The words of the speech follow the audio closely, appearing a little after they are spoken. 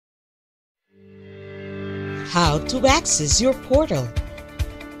How to access your portal.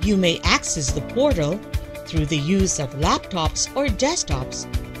 You may access the portal through the use of laptops or desktops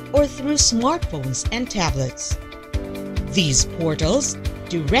or through smartphones and tablets. These portals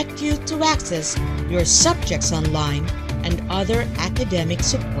direct you to access your subjects online and other academic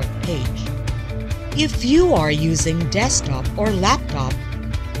support page. If you are using desktop or laptop,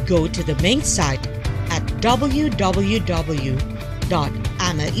 go to the main site at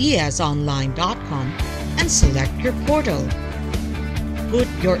www.amaesonline.com and select your portal. Put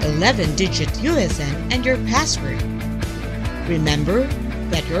your 11-digit USN and your password. Remember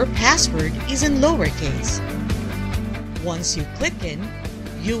that your password is in lowercase. Once you click in,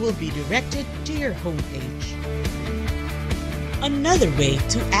 you will be directed to your home page. Another way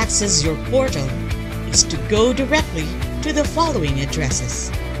to access your portal is to go directly to the following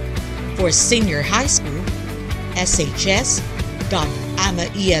addresses. For senior high school,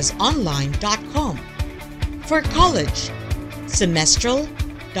 shs.amaesonline.com. For college,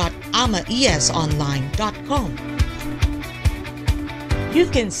 semestral.amaesonline.com. You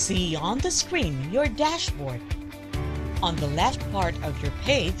can see on the screen your dashboard. On the left part of your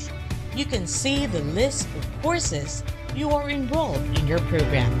page, you can see the list of courses you are enrolled in your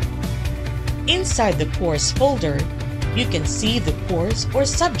program. Inside the course folder, you can see the course or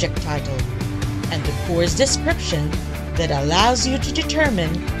subject title and the course description that allows you to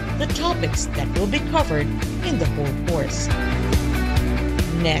determine the topics that will be covered in the whole course.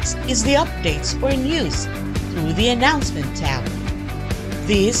 Next is the updates or news through the announcement tab.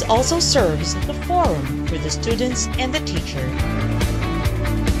 This also serves the forum for the students and the teacher.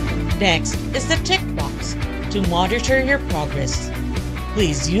 Next is the tick box to monitor your progress.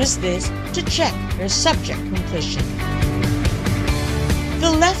 Please use this to check your subject completion. The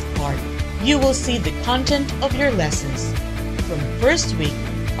left part, you will see the content of your lessons from first week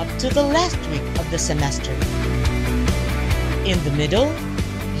up to the last week of the semester. In the middle,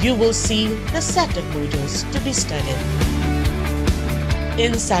 you will see the set of modules to be studied.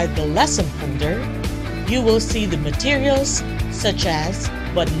 Inside the lesson folder, you will see the materials such as,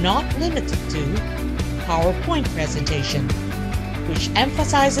 but not limited to, PowerPoint presentation, which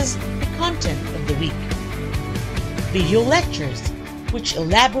emphasizes the content of the week. Video lectures, which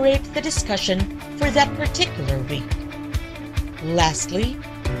elaborate the discussion for that particular week. Lastly,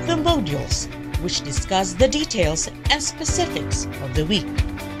 the modules, which discuss the details and specifics of the week.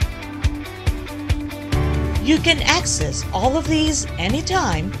 You can access all of these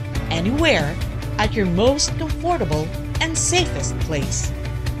anytime, anywhere, at your most comfortable and safest place.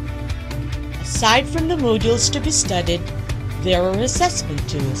 Aside from the modules to be studied, there are assessment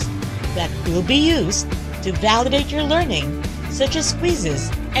tools that will be used to validate your learning, such as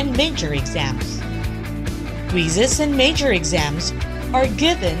quizzes and major exams. Quizzes and major exams are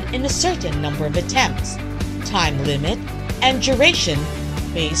given in a certain number of attempts, time limit, and duration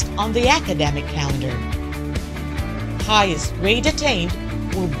based on the academic calendar. Highest grade attained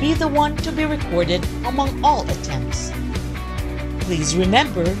will be the one to be recorded among all attempts. Please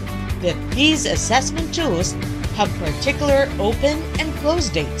remember that these assessment tools have particular open and close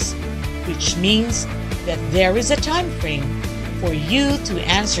dates, which means that there is a time frame for you to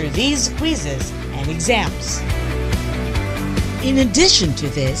answer these quizzes and exams. In addition to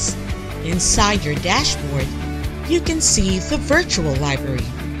this, inside your dashboard, you can see the virtual library.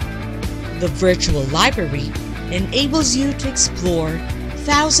 The virtual library enables you to explore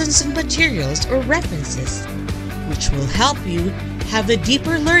thousands of materials or references, which will help you have a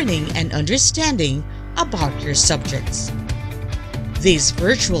deeper learning and understanding about your subjects. This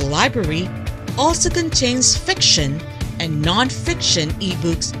virtual library also contains fiction and non-fiction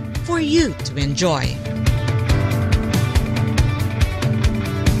ebooks for you to enjoy.